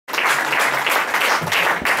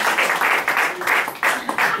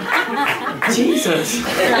Jesus.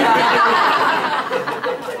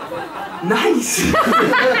 Nice.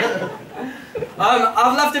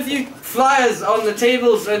 I've left a few flyers on the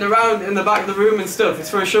tables and around in the back of the room and stuff. It's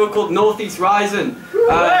for a show called Northeast Rising. If you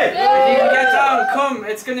can get down, come.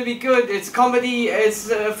 It's going to be good. It's comedy. It's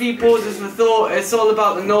a few pauses for thought. It's all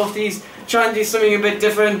about the Northeast. Try and do something a bit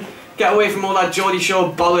different. Get away from all that Geordie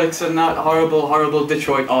Shore bollocks and that horrible, horrible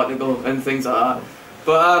Detroit article and things like that.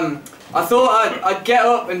 But I thought I'd get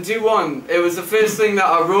up and do one. It was the first thing that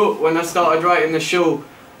I wrote when I started writing the show.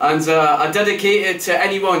 And I dedicate it to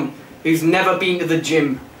anyone who's never been to the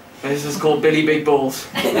gym. This is called Billy Big Balls.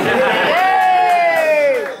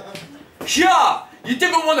 Sure, you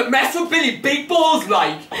didn't want to mess with Billy Big Balls,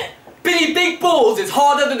 like. Billy Big Balls is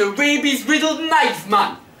harder than a rabies-riddled knife,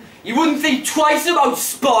 man. You wouldn't think twice about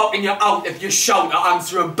sparking you out if you shout to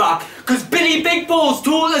answer him back. Cause Billy Big Balls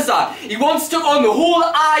told us that he once took on the whole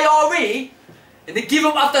IRA and they gave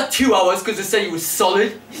him after 2 hours because they said he was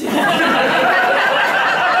solid.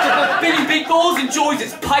 Billy Big Balls enjoys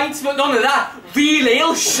his pints, but none of that real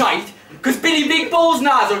ale shite. Cause Billy Big Balls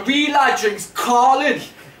now is a real lad, drinks Carlin.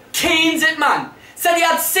 Canes it, man. Said he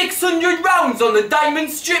had 600 rounds on the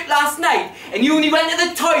diamond strip last night and he only went to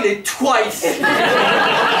the toilet twice.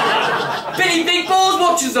 Billy Big Balls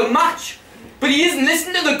watches a match, but he isn't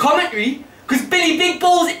listening to the commentary, because Billy Big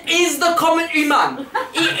Balls is the commentary man.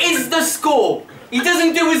 He is the score. He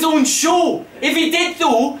doesn't do his own show. If he did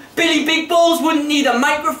though, Billy Big Balls wouldn't need a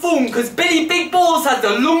microphone, because Billy Big Balls has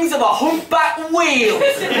the lungs of a humpback whale.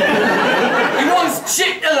 He once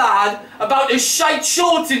chipped a lad about his shite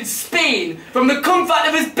shorts in Spain from the comfort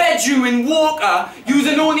of his bedroom in Walker,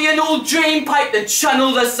 using only an old drain pipe to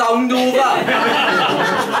channel the sound over.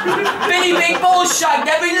 Billy Big Balls shagged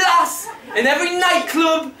every lass in every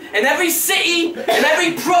nightclub, in every city, in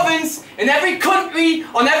every province, in every country,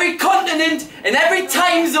 on every continent, in every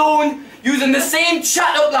time zone, using the same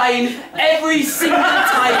chat-up line every single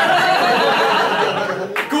time.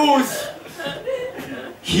 Goes,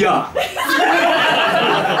 here.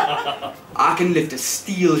 I can lift a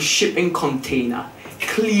steel shipping container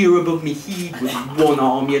clear above me head with one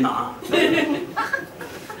arm, you know.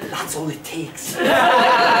 That's all it takes.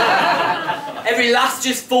 every lass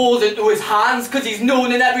just falls into his hands because he's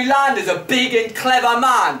known in every land as a big and clever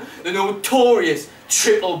man, the notorious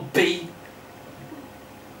Triple B.